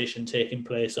conversation taking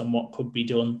place on what could be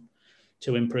done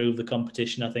to improve the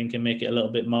competition, I think, and make it a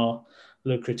little bit more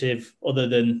lucrative, other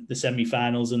than the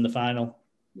semi-finals and the final.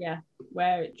 Yeah,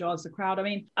 where it draws the crowd. I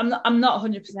mean, I'm not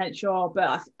 100% sure,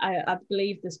 but I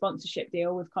believe the sponsorship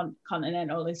deal with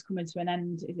Continental is coming to an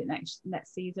end. Is it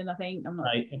next season? I think. I'm not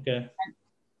right. Okay.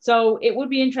 So it would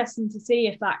be interesting to see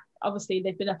if that. Obviously,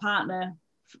 they've been a partner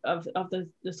of the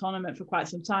tournament for quite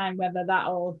some time. Whether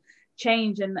that'll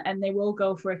change and they will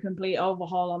go for a complete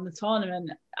overhaul on the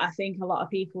tournament. I think a lot of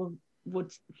people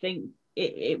would think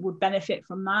it would benefit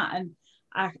from that, and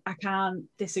I can't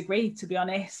disagree, to be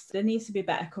honest. There needs to be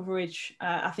better coverage.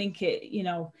 I think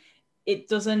it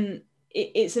doesn't.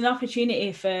 It's an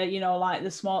opportunity for like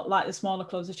the smaller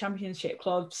clubs, the championship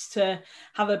clubs, to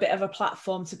have a bit of a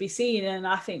platform to be seen, and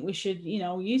I think we should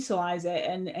utilize it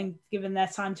and give them their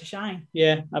time to shine.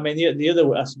 Yeah, I mean the other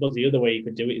way you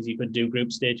could do it is you could do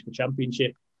group stage for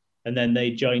championship, and then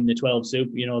they join the 12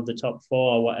 Super, the top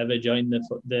 4 or whatever, join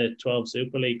the 12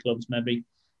 Super League clubs maybe.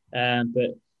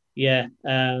 But yeah,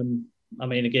 I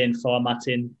mean, again,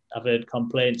 formatting, I've heard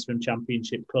complaints from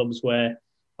championship clubs where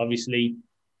obviously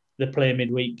they play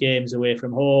midweek games away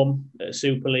from home. At a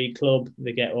Super League club,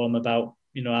 they get home about,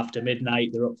 after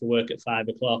midnight, they're up for work at 5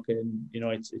 o'clock, and,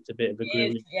 it's a bit of a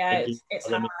grueling. Yeah, it's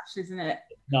harsh, isn't it?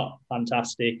 Not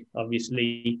fantastic.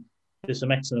 Obviously, there's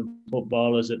some excellent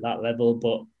footballers at that level,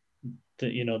 but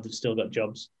they've still got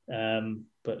jobs.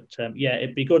 Yeah,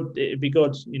 it'd be good.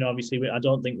 Obviously, I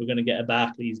don't think we're going to get a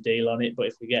Barclays deal on it, but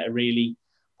if we get a really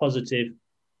positive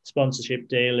sponsorship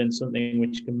deal and something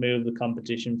which can move the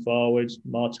competition forward,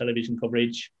 more television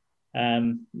coverage,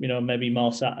 maybe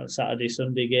more Saturday,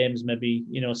 Sunday games, maybe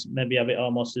have it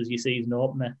almost as your season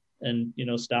opener, and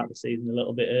start the season a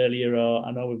little bit earlier. Or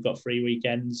I know we've got 3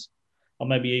 weekends, or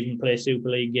maybe even play Super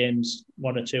League games,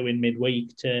 1 or 2 in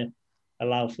midweek to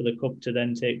allow for the cup to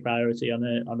then take priority on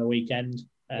a weekend.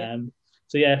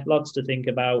 So yeah, lots to think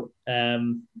about.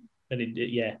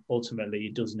 Ultimately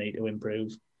it does need to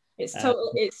improve. It's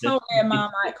totally a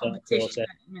Marmite competition at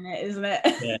the minute, isn't it?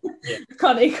 Yeah.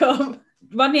 Conti Cup.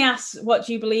 Rodney asks, what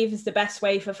do you believe is the best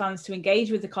way for fans to engage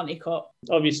with the Conti Cup?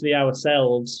 Obviously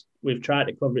ourselves, we've tried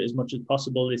to cover it as much as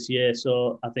possible this year.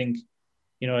 So I think,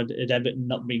 had Everton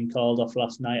not been called off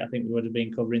last night, I think we would have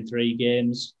been covering 3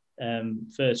 games.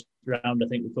 First round, I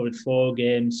think we covered 4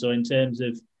 games. So in terms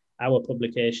of our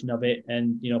publication of it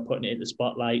and, putting it in the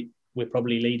spotlight, we're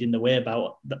probably leading the way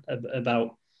about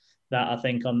that, I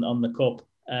think, on the cup.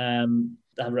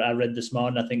 I read this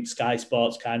morning, I think Sky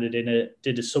Sports kind of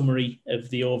did a summary of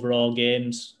the overall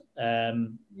games.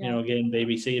 Again,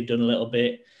 BBC have done a little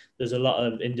bit. There's a lot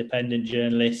of independent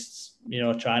journalists,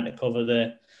 trying to cover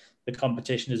the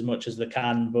competition as much as they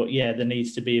can. But yeah, there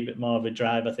needs to be a bit more of a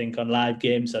drive, I think, on live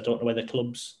games. I don't know whether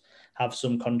clubs have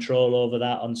some control over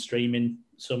that on streaming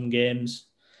some games.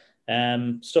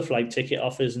 Stuff like ticket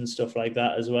offers and stuff like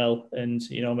that as well. And,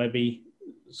 maybe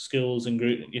schools and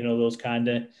group, those kind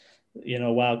of,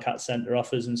 Wildcat Centre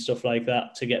offers and stuff like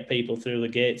that to get people through the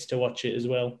gates to watch it as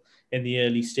well in the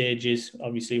early stages.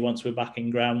 Obviously, once we're back in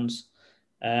grounds.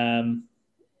 I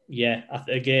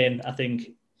think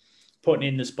putting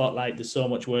in the spotlight, there's so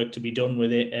much work to be done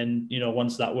with it. And,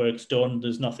 once that work's done,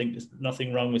 there's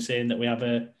nothing wrong with saying that we have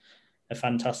a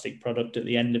fantastic product at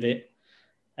the end of it.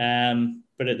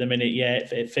 But at the minute,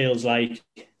 it feels like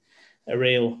a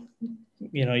real,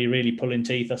 you're really pulling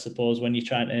teeth, I suppose, when you're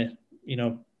trying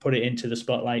to, put it into the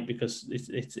spotlight, because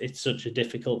it's such a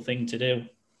difficult thing to do.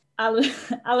 Alan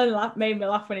made me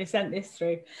laugh when he sent this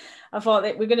through. I thought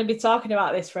that we're going to be talking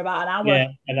about this for about an hour. Yeah,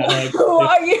 and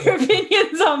what are your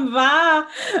opinions on VAR?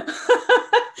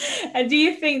 And do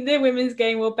you think the women's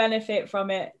game will benefit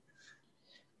from it?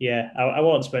 Yeah, I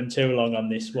won't spend too long on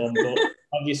this one, but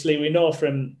obviously we know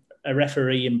from a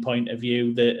refereeing point of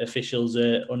view that officials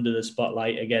are under the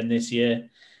spotlight again this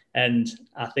year. And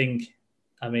I think,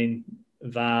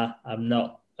 VAR, I'm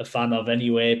not a fan of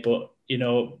anyway, but,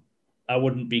 I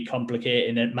wouldn't be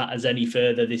complicating it matters any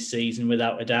further this season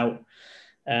without a doubt,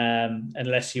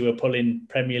 unless you were pulling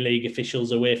Premier League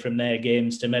officials away from their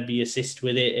games to maybe assist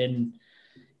with it and,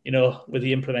 with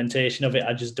the implementation of it,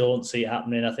 I just don't see it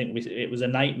happening. I think it was a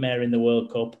nightmare in the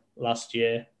World Cup last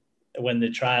year when they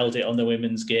trialled it on the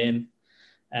women's game.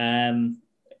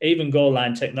 Even goal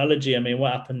line technology. I mean,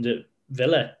 what happened at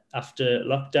Villa after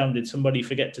lockdown? Did somebody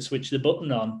forget to switch the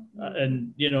button on?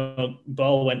 And,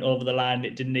 ball went over the line,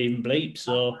 it didn't even bleep.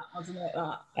 So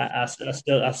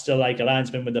I still like a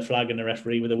linesman with a flag and a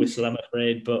referee with a whistle, I'm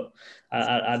afraid. But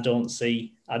I don't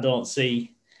see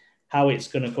how it's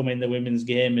going to come in the women's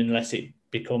game unless it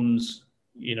becomes,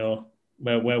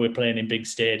 where we're playing in big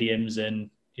stadiums and,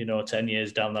 10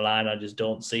 years down the line, I just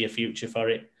don't see a future for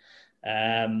it.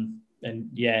 And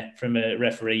yeah, from a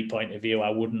referee point of view,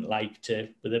 I wouldn't like to,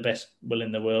 with the best will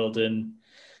in the world and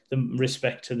the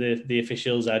respect to the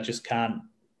officials, I just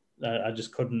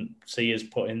couldn't see us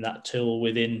putting that tool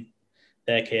within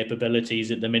their capabilities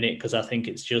at the minute, because I think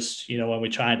it's just, when we're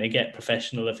trying to get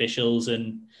professional officials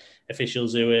and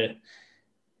officials who are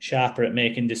sharper at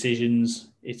making decisions,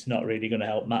 it's not really going to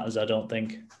help matters, I don't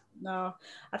think. No,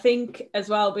 I think as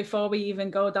well, before we even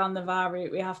go down the VAR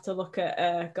route, we have to look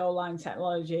at goal line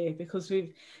technology, because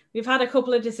we've had a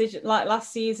couple of decisions. Like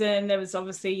last season, there was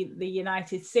obviously the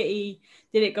United City.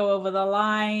 Did it go over the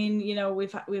line?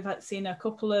 We've seen a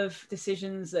couple of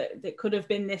decisions that could have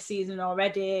been this season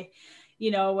already.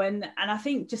 And I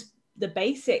think just the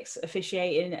basics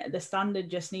officiating, the standard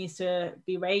just needs to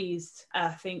be raised. I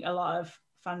think a lot of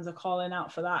fans are calling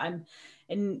out for that,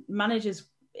 and managers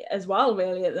as well,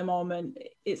 really, at the moment.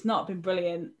 It's not been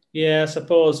brilliant. Yeah, I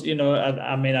suppose,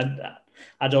 I mean,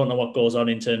 I don't know what goes on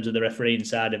in terms of the refereeing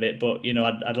side of it, but,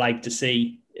 I'd like to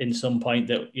see in some point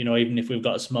that, even if we've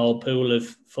got a small pool of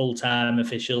full-time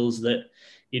officials that,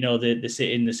 they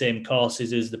sit in the same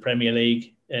courses as the Premier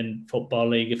League and Football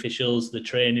League officials, the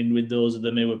training with those of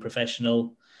them who are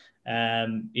professional,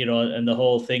 and the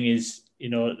whole thing is,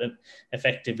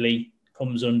 effectively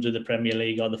comes under the Premier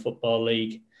League or the Football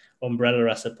League umbrella,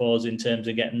 I suppose, in terms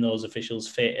of getting those officials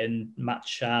fit and match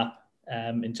sharp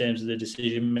in terms of the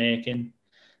decision making.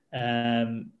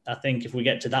 I think if we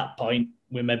get to that point,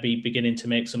 we may be beginning to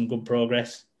make some good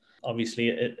progress. Obviously,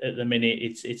 at the minute,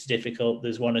 it's difficult.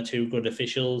 There's one or two good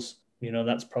officials.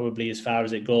 That's probably as far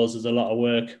as it goes. There's a lot of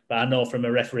work. But I know from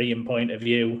a refereeing point of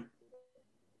view,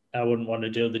 I wouldn't want to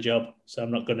do the job, so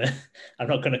I'm not gonna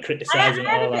criticise them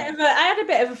all. I had a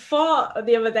bit of a thought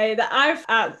the other day that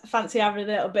I fancy having a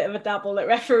little bit of a dabble at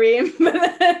refereeing, but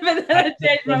then I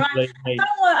changed my mind.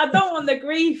 I don't want the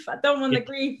grief. The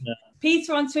grief. No.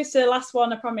 Peter on Twitter, last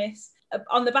one, I promise.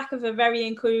 On the back of a very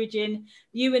encouraging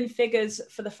viewing figures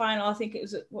for the final, I think it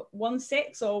was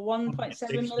 1.6 or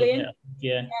 1.7 million.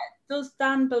 Yeah. Does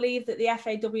Dan believe that the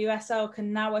FAWSL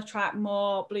can now attract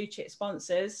more blue chip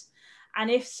sponsors? And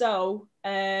if so,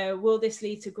 will this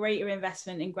lead to greater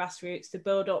investment in grassroots to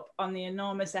build up on the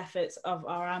enormous efforts of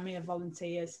our army of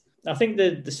volunteers? I think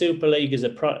the Super League as a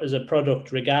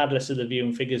product, regardless of the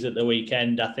viewing figures at the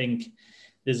weekend, I think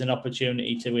there's an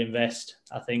opportunity to invest.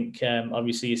 I think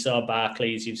obviously you saw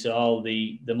Barclays, you saw all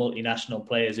the multinational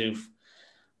players who've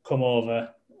come over.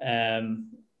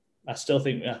 I still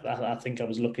think I think I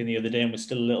was looking the other day and we're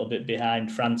still a little bit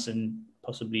behind France and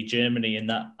possibly Germany in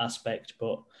that aspect,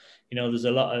 but. There's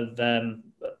a lot of,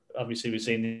 obviously we've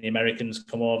seen the Americans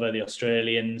come over, the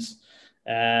Australians,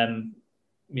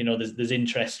 there's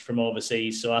interest from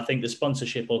overseas. So I think the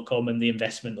sponsorship will come and the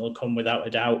investment will come without a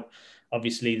doubt.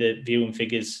 Obviously the viewing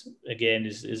figures, again,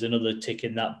 is another tick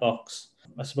in that box.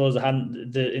 I suppose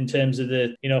in terms of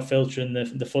the, filtering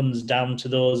the funds down to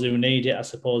those who need it, I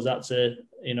suppose that's an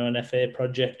FA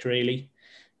project really.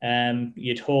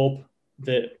 You'd hope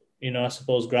that, I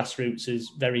suppose grassroots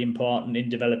is very important in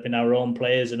developing our own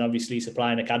players and obviously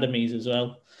supplying academies as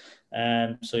well.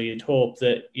 So you'd hope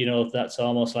that, that's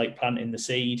almost like planting the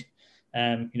seed,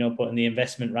 putting the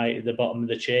investment right at the bottom of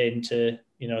the chain to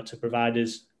provide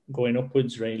us going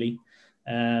upwards really.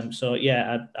 So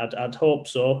yeah, I'd hope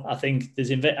so. I think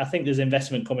there's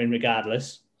investment coming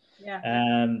regardless. Yeah.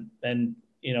 And,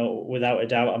 without a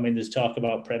doubt, I mean, there's talk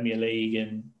about Premier League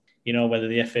and, whether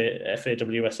the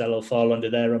FAWSL will fall under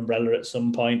their umbrella at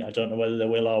some point. I don't know whether they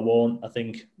will or won't. I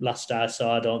think last I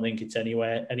saw, I don't think it's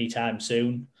anytime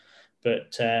soon.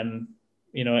 But,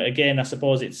 again, I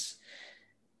suppose it's,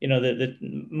 the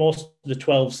most of the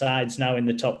 12 sides now in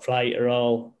the top flight are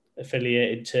all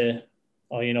affiliated to,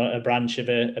 or, a branch of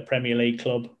a Premier League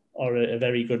club or a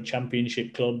very good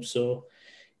championship club. So,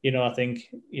 I think,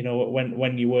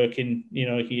 when you work in,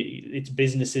 it's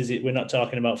businesses, we're not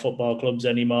talking about football clubs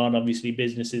anymore. And obviously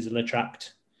businesses will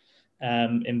attract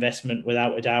investment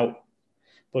without a doubt.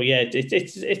 But yeah,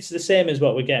 it's the same as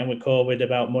what we're getting with COVID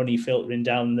about money filtering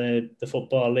down the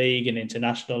Football League and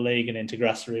International League and into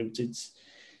grassroots.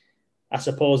 I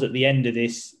suppose at the end of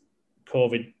this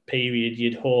COVID period,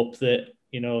 you'd hope that,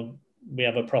 we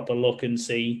have a proper look and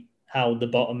see how the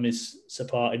bottom is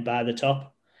supported by the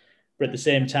top. But at the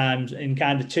same time, in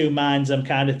kind of two minds, I'm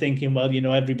kind of thinking, well,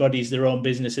 everybody's their own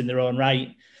business in their own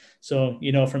right. So,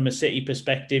 from a City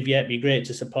perspective, yeah, it'd be great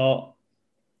to support,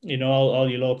 all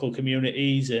your local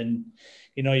communities and,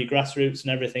 your grassroots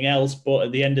and everything else. But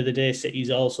at the end of the day, City's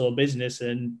also a business.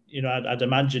 And, I'd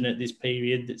imagine at this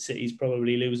period that City's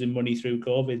probably losing money through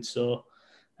COVID. So,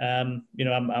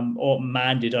 I'm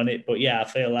open-minded on it. But yeah, I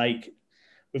feel like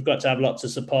we've got to have lots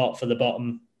of support for the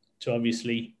bottom to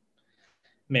obviously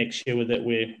make sure that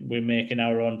we're making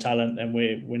our own talent and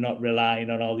we're not relying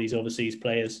on all these overseas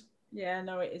players. Yeah,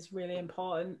 no, it is really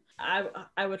important.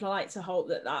 I would like to hope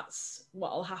that that's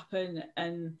what will happen,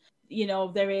 and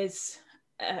there is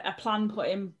a plan put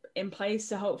in place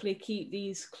to hopefully keep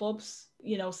these clubs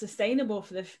sustainable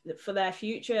for their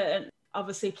future. And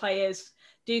obviously players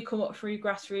do come up through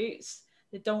grassroots.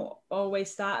 They don't always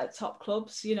start at top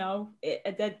clubs.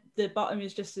 The bottom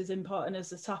is just as important as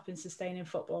the top in sustaining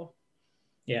football.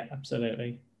 Yeah,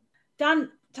 absolutely. Dan,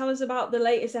 tell us about the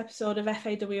latest episode of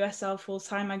FAWSL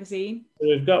Full-Time Magazine.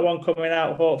 We've got one coming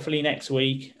out hopefully next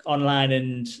week,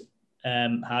 online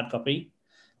and hard copy.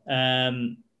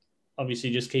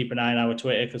 Obviously, just keep an eye on our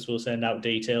Twitter because we'll send out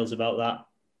details about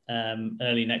that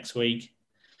early next week.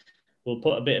 We'll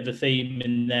put a bit of a theme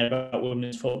in there about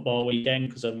Women's Football Weekend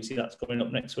because obviously that's coming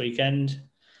up next weekend.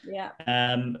 Yeah.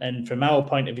 And from our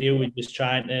point of view, we're just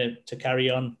trying to carry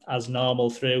on as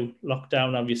normal through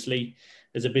lockdown. Obviously,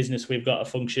 as a business, we've got to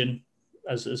function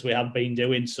as we have been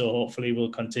doing. So hopefully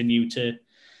we'll continue to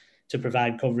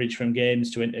provide coverage from games,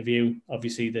 to interview,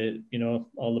 obviously,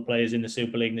 all the players in the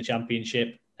Super League and the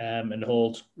Championship, and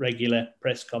hold regular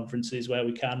press conferences where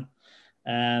we can.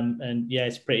 And yeah,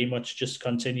 it's pretty much just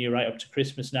continue right up to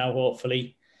Christmas now,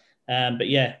 hopefully. But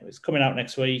yeah, it's coming out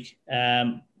next week.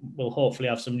 We'll hopefully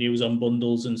have some news on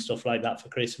bundles and stuff like that for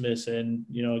Christmas. And,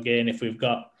 again, if we've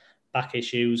got back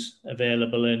issues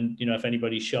available and, if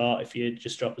anybody's short, if you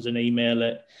just drop us an email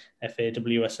at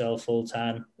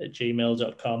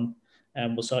fawslfulltime@gmail.com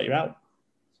and we'll sort you out.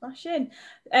 Smashing.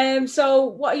 So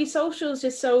what are your socials,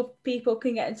 just so people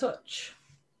can get in touch?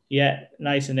 Yeah,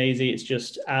 nice and easy. It's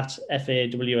just at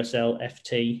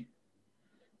FAWSLFT.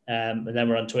 And then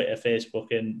we're on Twitter, Facebook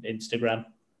and Instagram.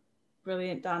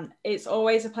 Brilliant, Dan. It's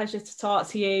always a pleasure to talk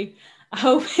to you. I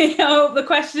hope the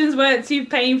questions weren't too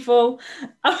painful.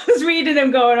 I was reading them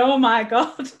going, oh my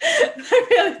God, they're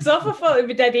really tough. I thought it'd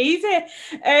be dead easy.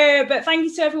 But thank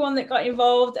you to everyone that got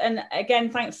involved. And again,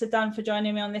 thanks to Dan for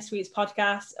joining me on this week's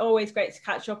podcast. Always great to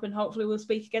catch up and hopefully we'll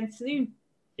speak again soon.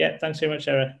 Yeah, thanks very much,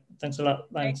 Sarah. Thanks a lot.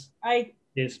 Thanks. Bye.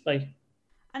 Yes, bye.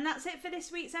 And that's it for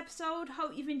this week's episode.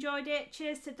 Hope you've enjoyed it.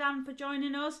 Cheers to Dan for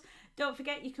joining us. Don't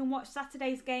forget you can watch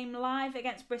Saturday's game live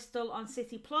against Bristol on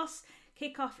City Plus.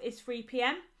 Kickoff is 3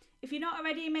 p.m. If you're not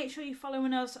already, make sure you're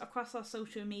following us across our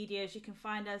social medias. You can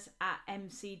find us at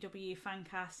MCW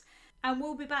Fancast. And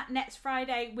we'll be back next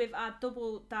Friday with our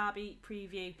double derby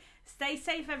preview. Stay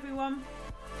safe, everyone.